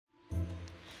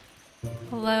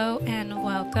Hello and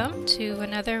welcome to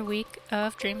another week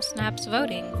of Dreamsnaps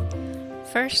voting.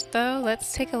 First though,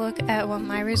 let's take a look at what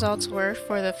my results were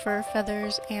for the Fur,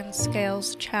 Feathers, and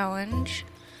Scales challenge.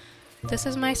 This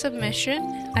is my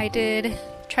submission. I did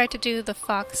try to do the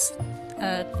fox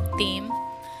theme.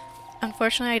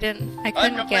 Unfortunately, I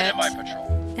couldn't get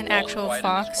an actual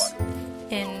fox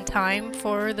in time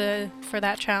for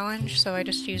that challenge, so I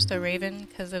just used the raven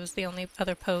because it was the only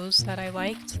other pose that I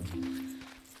liked.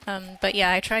 But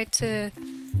yeah, I tried to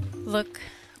look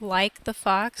like the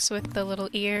fox with the little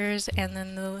ears and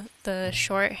then the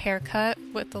short haircut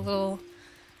with the little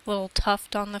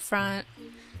tuft on the front,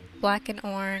 black and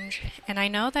orange. And I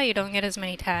know that you don't get as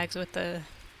many tags with the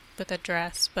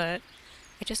dress, but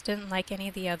I just didn't like any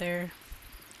of the other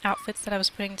outfits that I was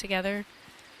putting together.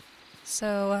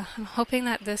 So I'm hoping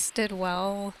that this did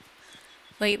well.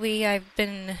 Lately I've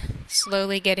been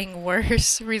slowly getting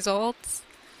worse results.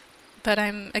 But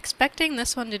I'm expecting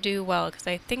this one to do well, because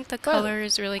I think the color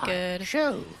is really good.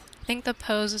 I think the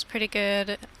pose is pretty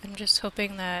good. I'm just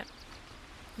hoping that,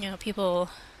 people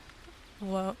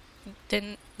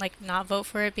didn't, not vote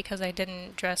for it because I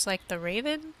didn't dress like the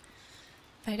Raven.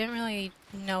 I didn't really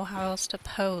know how else to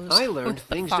pose. I learned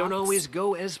things don't always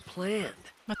go as planned.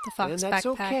 With the fox and that's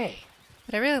backpack. Okay.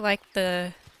 But I really like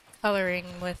the coloring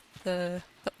with the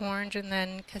orange and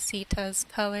then Casita's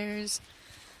colors.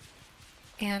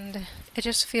 And it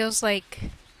just feels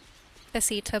like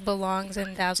Casita belongs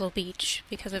in Dazzle Beach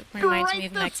because it reminds me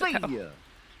of Mexico.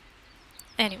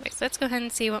 Anyways, let's go ahead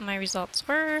and see what my results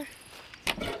were.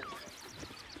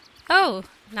 Oh,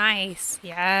 nice.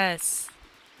 Yes.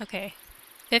 Okay.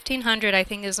 1,500 I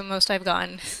think is the most I've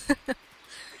gotten.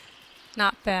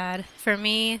 Not bad. For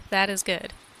me, that is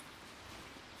good.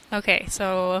 Okay,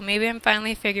 so maybe I'm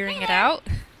finally figuring it out.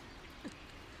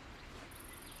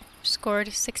 Scored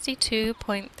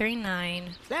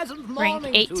 62.39, ranked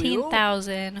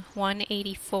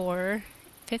 18,184,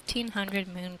 1,500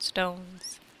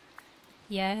 moonstones.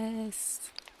 Yes!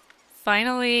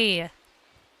 Finally!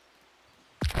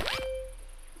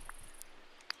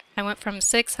 I went from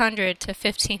 600 to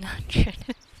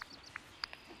 1,500.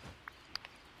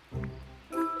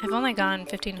 I've only gone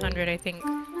 1,500, I think,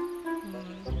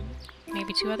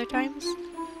 maybe 2 other times.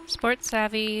 Sports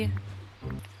Savvy.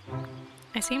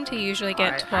 I seem to usually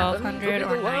get 1,200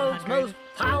 or 900. Most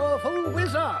powerful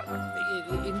wizard,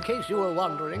 in case you were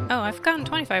wondering. Oh, I've gotten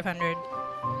 2,500.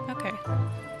 Okay.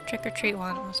 Trick or Treat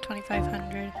one was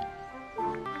 2,500.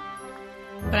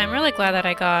 But I'm really glad that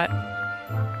I got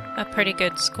a pretty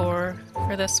good score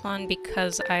for this one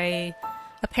because I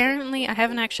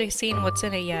haven't actually seen what's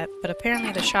in it yet, but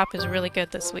apparently the shop is really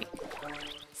good this week.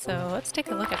 So let's take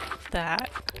a look at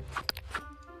that.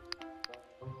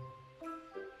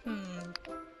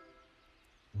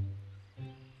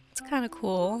 Kind of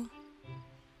cool.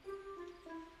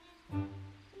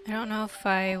 I don't know if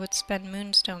I would spend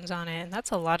moonstones on it, and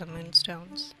that's a lot of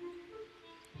moonstones.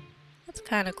 That's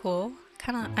kind of cool.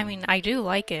 I mean, I do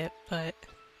like it, but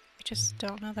I just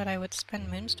don't know that I would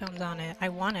spend moonstones on it. I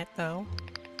want it, though.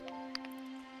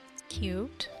 It's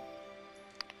cute.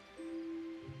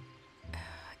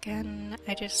 Again,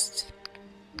 I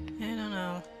don't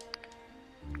know.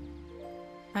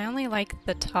 I only like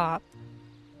the top.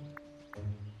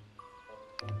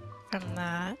 From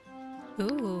that.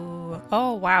 Ooh.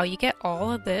 Oh, wow. You get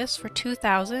all of this for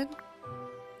 2,000?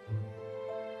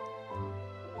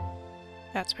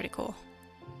 That's pretty cool.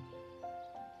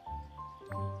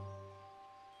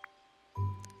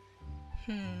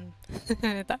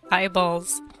 The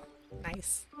eyeballs.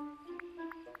 Nice.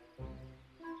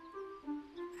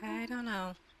 I don't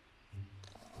know.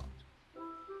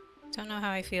 Don't know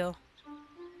how I feel.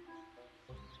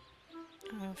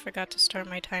 Oh, I forgot to start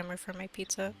my timer for my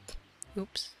pizza.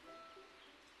 Oops.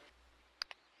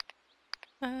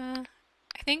 I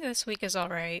think this week is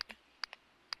alright.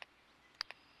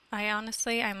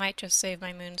 I might just save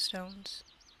my moonstones.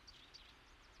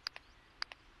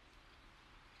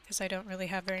 Because I don't really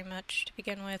have very much to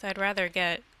begin with. I'd rather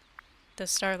get the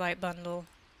Starlight bundle,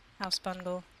 house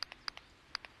bundle.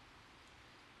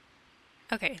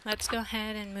 Okay, let's go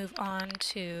ahead and move on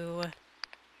to...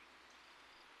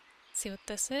 see what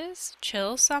this is.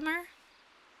 Chill Summer?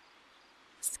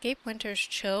 Escape winter's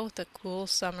chill with a cool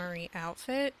summery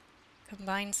outfit.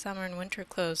 Combine summer and winter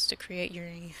clothes to create your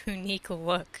unique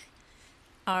look.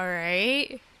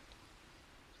 Alright.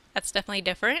 That's definitely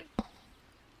different.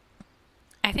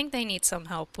 I think they need some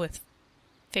help with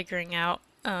figuring out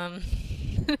some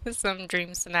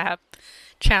Dreamsnap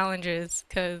challenges,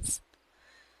 because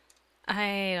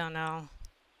I don't know.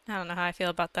 I don't know how I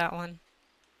feel about that one.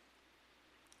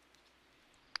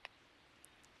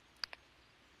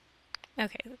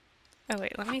 Okay. Oh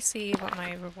wait, let me see what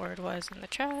my reward was in the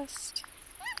chest.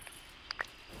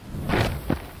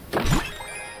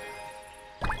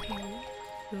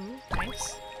 Ooh,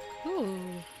 nice. Ooh,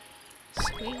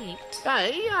 sweet.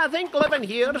 I think living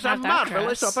here is a Have that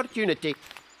marvelous dress. opportunity.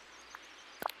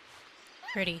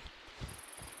 Pretty.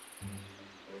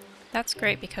 That's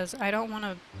great because I don't want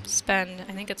to spend,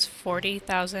 I think it's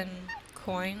 40,000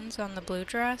 coins on the blue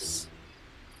dress.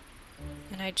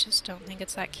 And I just don't think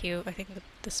it's that cute. I think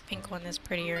this pink one is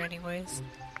prettier anyways.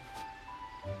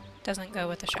 Doesn't go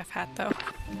with the chef hat though.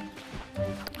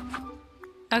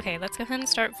 Okay, let's go ahead and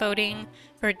start voting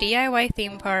for DIY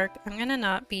theme park. I'm gonna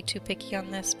not be too picky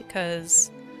on this because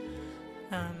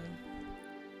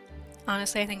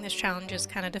honestly I think this challenge is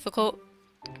kind of difficult.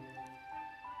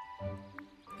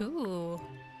 Ooh,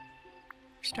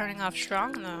 we're starting off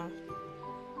strong though.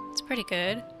 It's pretty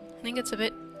good. I think it's a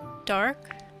bit dark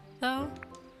though.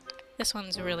 This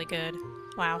one's really good.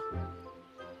 Wow.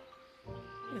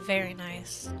 Very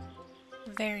nice.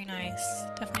 Very nice.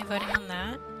 Definitely voting on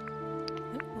that.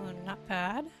 Ooh, not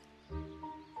bad.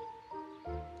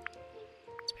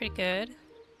 It's pretty good.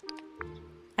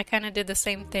 I kind of did the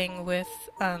same thing with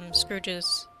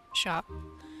Scrooge's shop,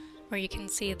 where you can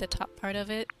see the top part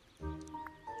of it.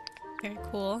 Very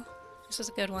cool. This is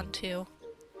a good one too.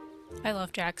 I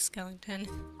love Jack Skellington.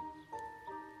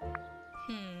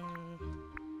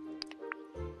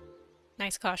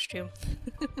 Nice costume.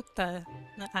 the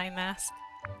eye mask.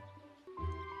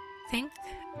 I think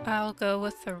I'll go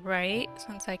with the right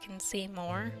since I can see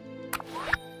more.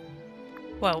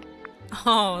 Whoa.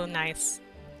 Oh, nice.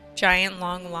 Giant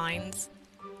long lines.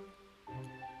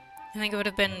 I think it would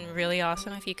have been really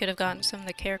awesome if you could have gotten some of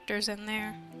the characters in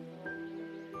there.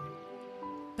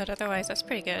 But otherwise, that's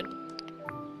pretty good.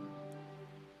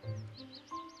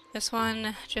 This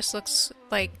one just looks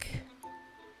like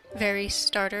very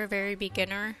starter, very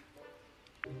beginner.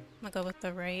 I'm gonna go with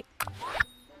the right.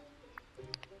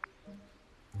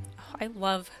 Oh, I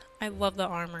love the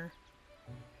armor.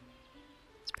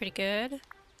 It's pretty good.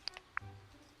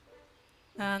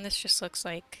 This just looks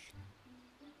like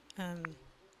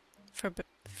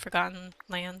Forgotten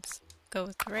Lands. Go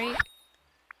with the right.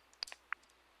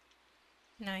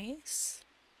 Nice.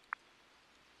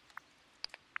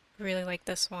 Really like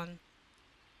this one.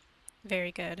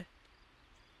 Very good.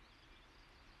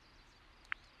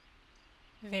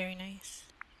 Very nice.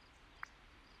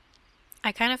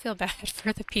 I kind of feel bad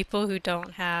for the people who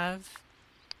don't have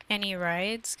any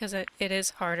rides, because it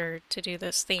is harder to do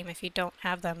this theme if you don't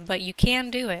have them, but you can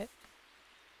do it.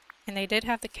 And they did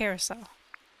have the carousel.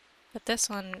 But this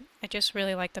one, I just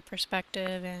really like the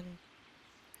perspective and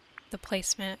the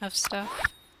placement of stuff.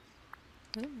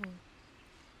 Ooh.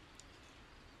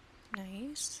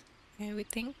 Nice. I would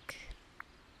think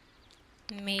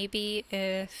maybe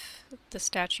if the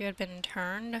statue had been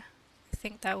turned, I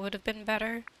think that would have been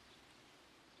better.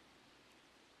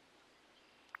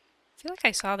 I feel like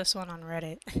I saw this one on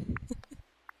Reddit.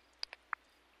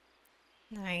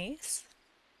 Nice.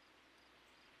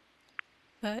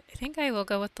 But I think I will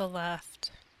go with the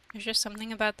left. There's just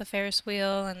something about the Ferris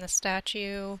wheel and the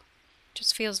statue.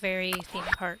 Just feels very theme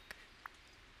park.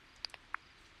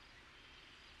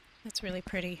 It's really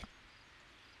pretty.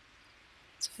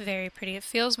 It's very pretty. It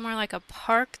feels more like a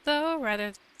park though,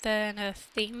 rather than a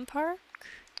theme park.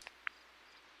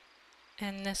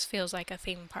 And this feels like a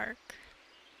theme park.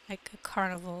 Like a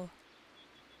carnival.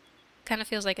 Kind of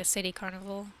feels like a city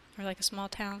carnival, or like a small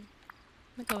town.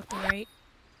 I'm gonna go with the right.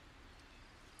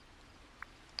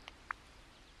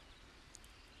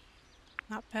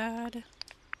 Not bad.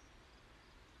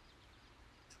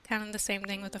 Kind of the same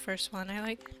thing with the first one. I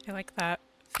like that.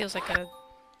 Feels like a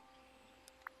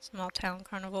small town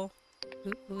carnival.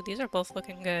 Ooh, these are both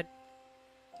looking good.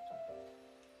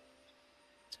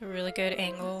 It's a really good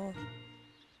angle.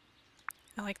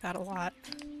 I like that a lot.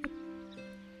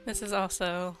 This is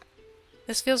also...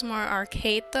 This feels more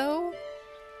arcade though.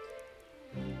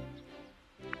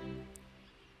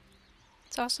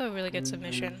 It's also a really good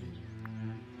submission.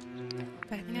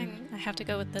 But I think I have to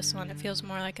go with this one. It feels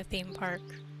more like a theme park.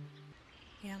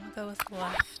 Yeah, I'm gonna go with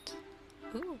left.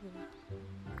 Ooh.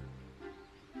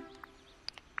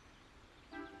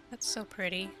 That's so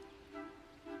pretty.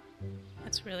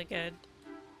 That's really good.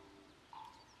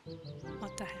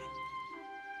 What the heck?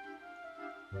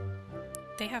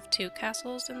 They have two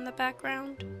castles in the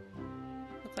background.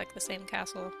 Look like the same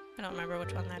castle. I don't remember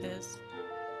which one that is.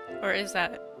 Or is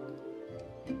that...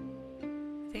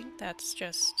 I think that's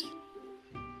just...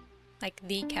 like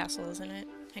the castle, isn't it?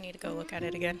 I need to go look at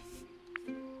it again.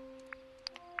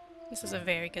 This is a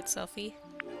very good selfie.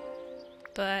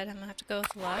 But I'm gonna have to go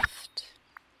with left.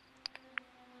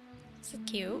 This is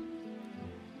cute.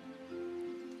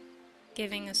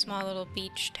 Giving a small little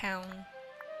beach town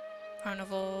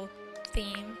carnival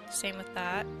theme. Same with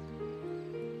that.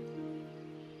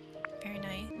 Very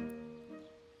nice.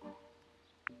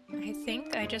 I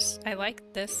think I like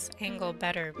this angle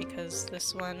better because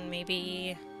this one,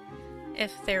 maybe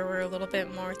if there were a little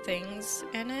bit more things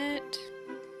in it,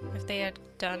 if they had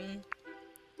done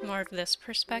more of this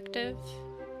perspective,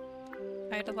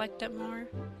 I'd have liked it more.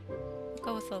 I'll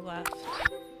go with the left.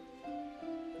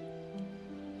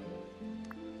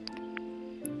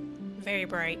 Very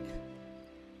bright,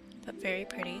 but very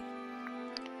pretty.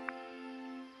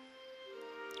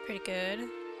 It's pretty good.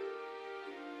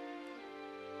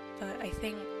 But I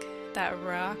think that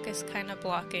rock is kind of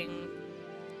blocking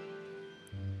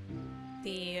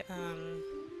the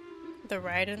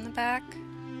ride in the back.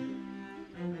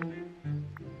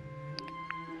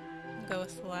 I'll go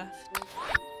with the left.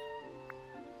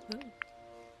 Ooh.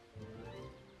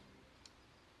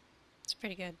 It's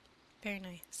pretty good. Very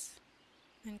nice.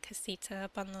 And casita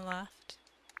up on the left.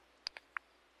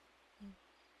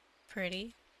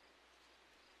 Pretty.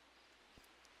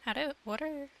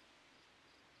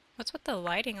 What's with the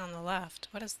lighting on the left?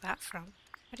 What is that from?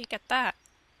 How do you get that?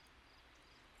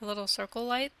 The little circle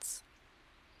lights?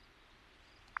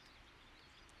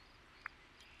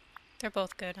 They're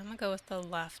both good. I'm gonna go with the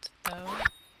left, though.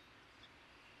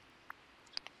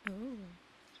 Ooh.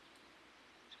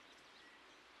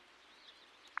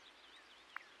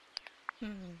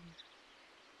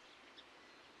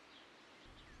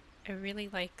 I really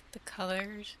like the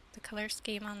colors, the color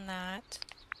scheme on that.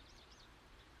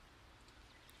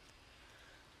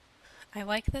 I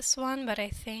like this one, but I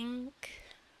think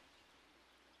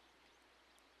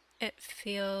it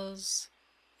feels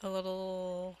a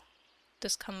little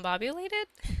discombobulated.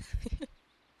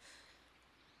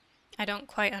 I don't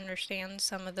quite understand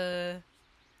some of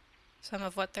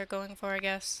what they're going for, I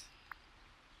guess.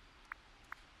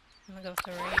 I'm gonna go with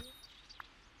the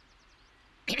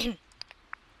right.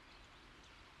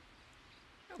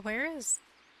 Where is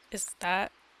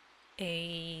that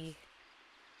a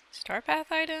Star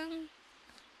Path item?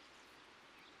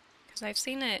 Because I've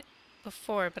seen it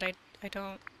before, but I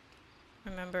don't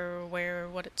remember where or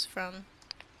what it's from.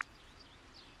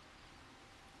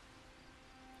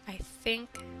 I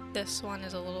think this one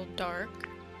is a little dark.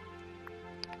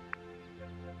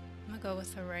 I'm gonna go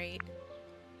with the right.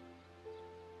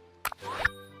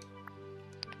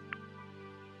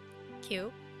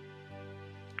 Cute.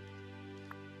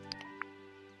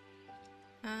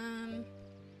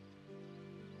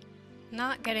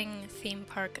 Not getting theme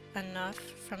park enough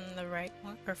from the right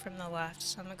one, or from the left,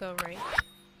 so I'm gonna go right.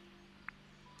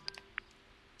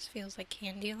 This feels like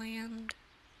Candyland.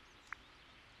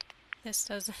 This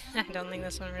doesn't, I don't think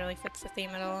this one really fits the theme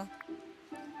at all.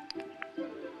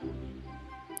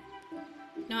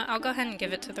 You know what, I'll go ahead and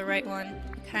give it to the right one.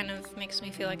 It kind of makes me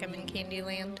feel like I'm in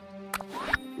Candyland.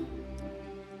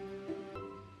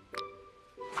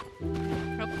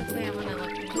 Real quickly, I want to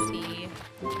look and see.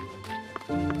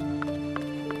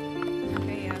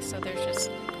 Okay, yeah, so there's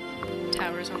just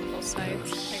towers on both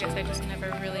sides. I guess I just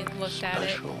never really looked at it.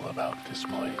 Special about this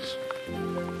place.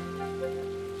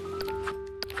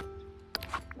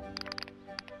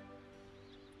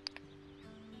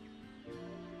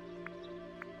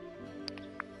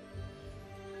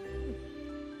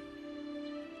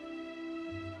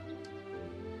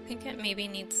 I think it maybe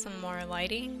needs some more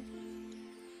lighting.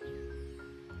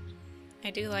 I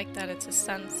do like that it's a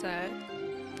sunset,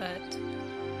 but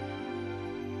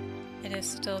it is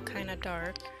still kind of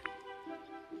dark.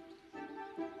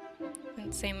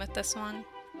 And same with this one.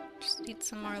 Just need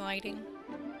some more lighting.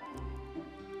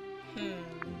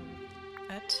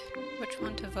 But which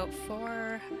one to vote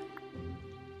for?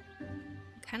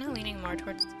 Kind of leaning more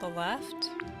towards the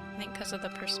left, I think because of the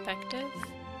perspective.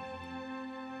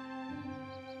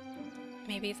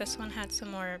 Maybe this one had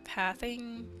some more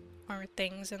pathing or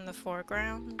things in the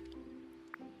foreground.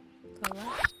 Go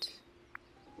left.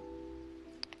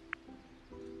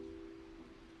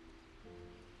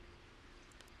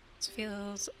 This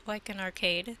feels like an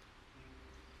arcade.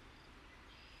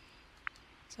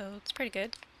 So it's pretty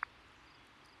good.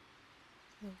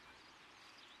 Ooh.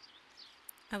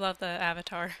 I love the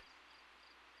avatar.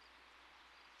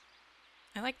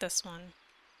 I like this one.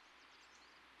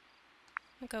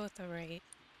 I'll go with the right.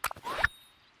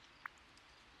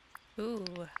 Ooh,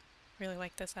 really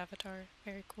like this avatar.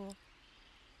 Very cool.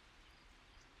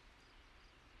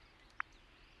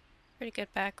 Pretty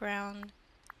good background.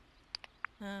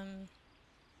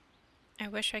 I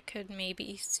wish I could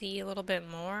maybe see a little bit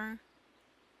more.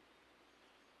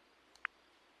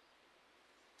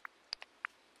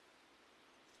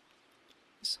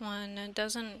 This one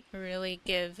doesn't really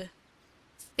give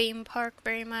theme park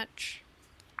very much.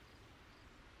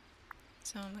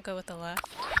 So I'm gonna go with the left.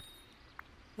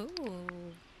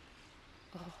 Ooh.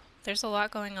 Oh, there's a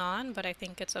lot going on, but I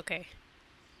think it's okay.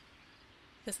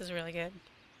 This is really good.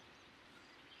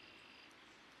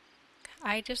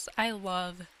 I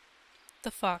love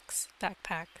the Fox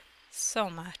backpack so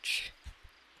much.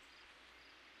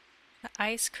 The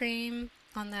ice cream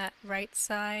on that right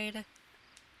side.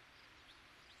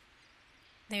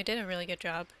 They did a really good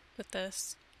job with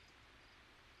this.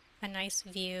 A nice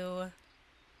view.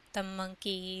 The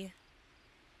monkey.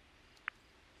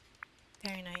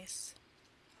 Very nice.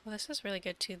 Well, this is really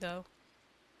good too, though.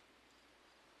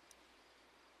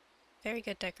 Very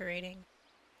good decorating.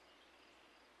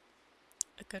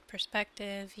 A good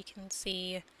perspective. You can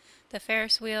see the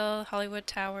Ferris wheel, Hollywood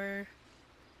Tower,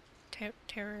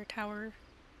 Terror Tower,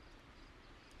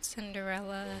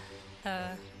 Cinderella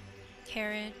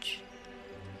carriage.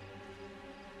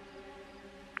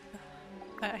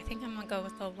 But I think I'm gonna go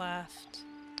with the left.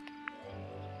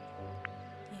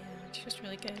 Yeah, it's just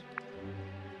really good.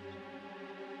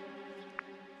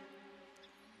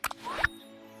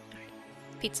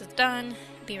 Pizza's done.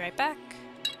 Be right back.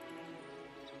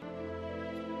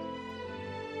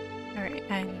 Alright,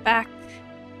 I'm back.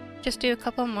 Just do a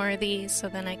couple more of these so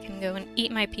then I can go and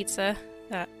eat my pizza.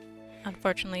 That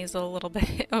unfortunately is a little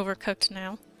bit overcooked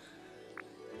now.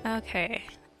 Okay.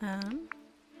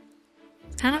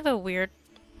 It's kind of a weird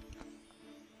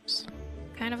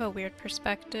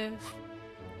perspective.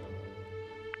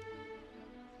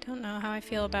 Don't know how I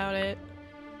feel about it.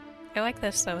 I like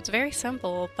this though. It's very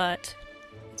simple, but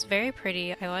it's very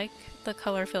pretty. I like the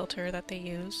color filter that they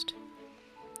used.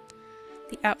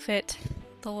 The outfit,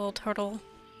 the little turtle.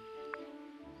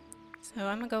 So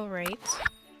I'm gonna go right.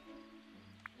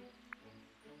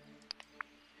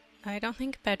 I don't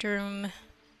think bedroom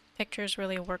pictures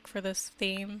really work for this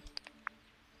theme.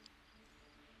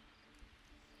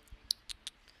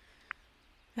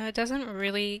 It doesn't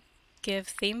really give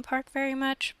theme park very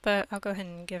much, but I'll go ahead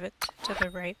and give it to the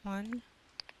right one.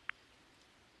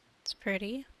 It's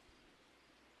pretty.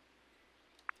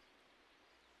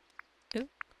 Ooh,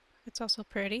 it's also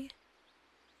pretty.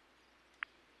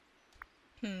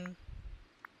 I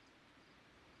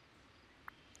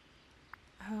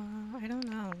don't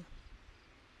know.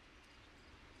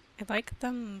 I like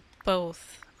them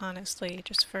both, honestly,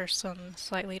 just for some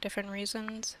slightly different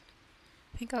reasons.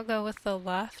 I think I'll go with the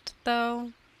left,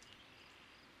 though.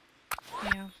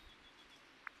 Yeah.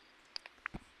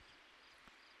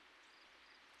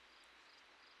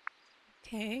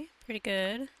 Okay, pretty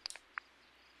good.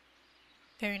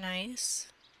 Very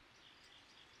nice.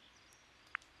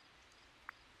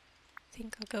 I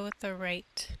think I'll go with the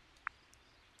right.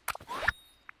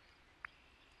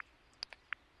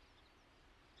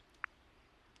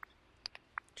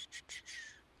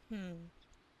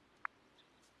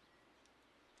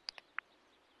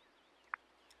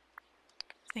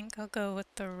 I think I'll go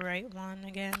with the right one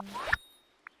again.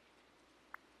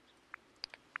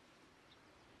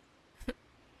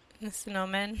 The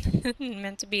snowmen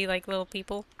meant to be like little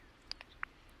people,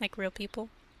 like real people.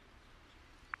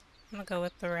 I'm gonna go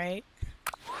with the right.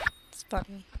 It's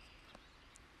funny.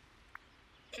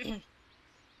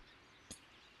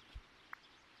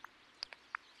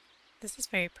 This is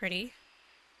very pretty.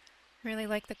 Really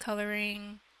like the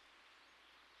coloring.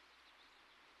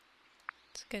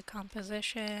 It's good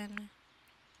composition.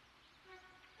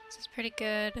 This is pretty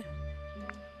good,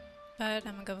 but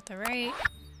I'm gonna go with the right.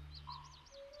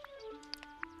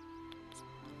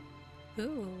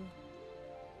 Ooh.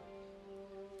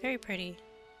 Very pretty.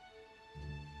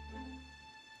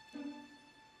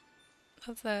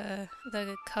 Love the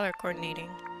color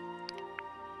coordinating.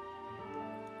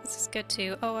 This is good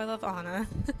too. Oh, I love Anna.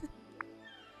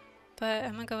 But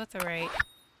I'm gonna go with the right.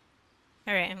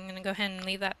 Alright, I'm gonna go ahead and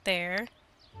leave that there.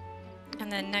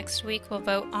 And then next week we'll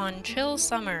vote on Chill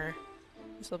Summer.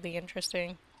 This will be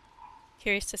interesting.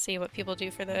 Curious to see what people do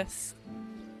for this.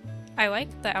 I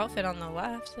like the outfit on the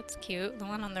left, it's cute. The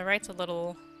one on the right's a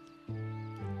little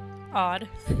odd.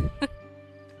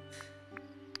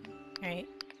 Alright,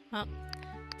 well,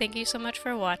 thank you so much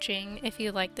for watching. If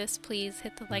you like this, please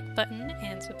hit the like button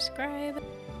and subscribe.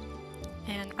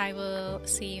 And I will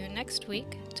see you next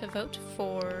week to vote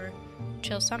for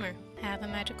Chill Summer. Have a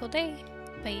magical day.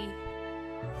 Bye.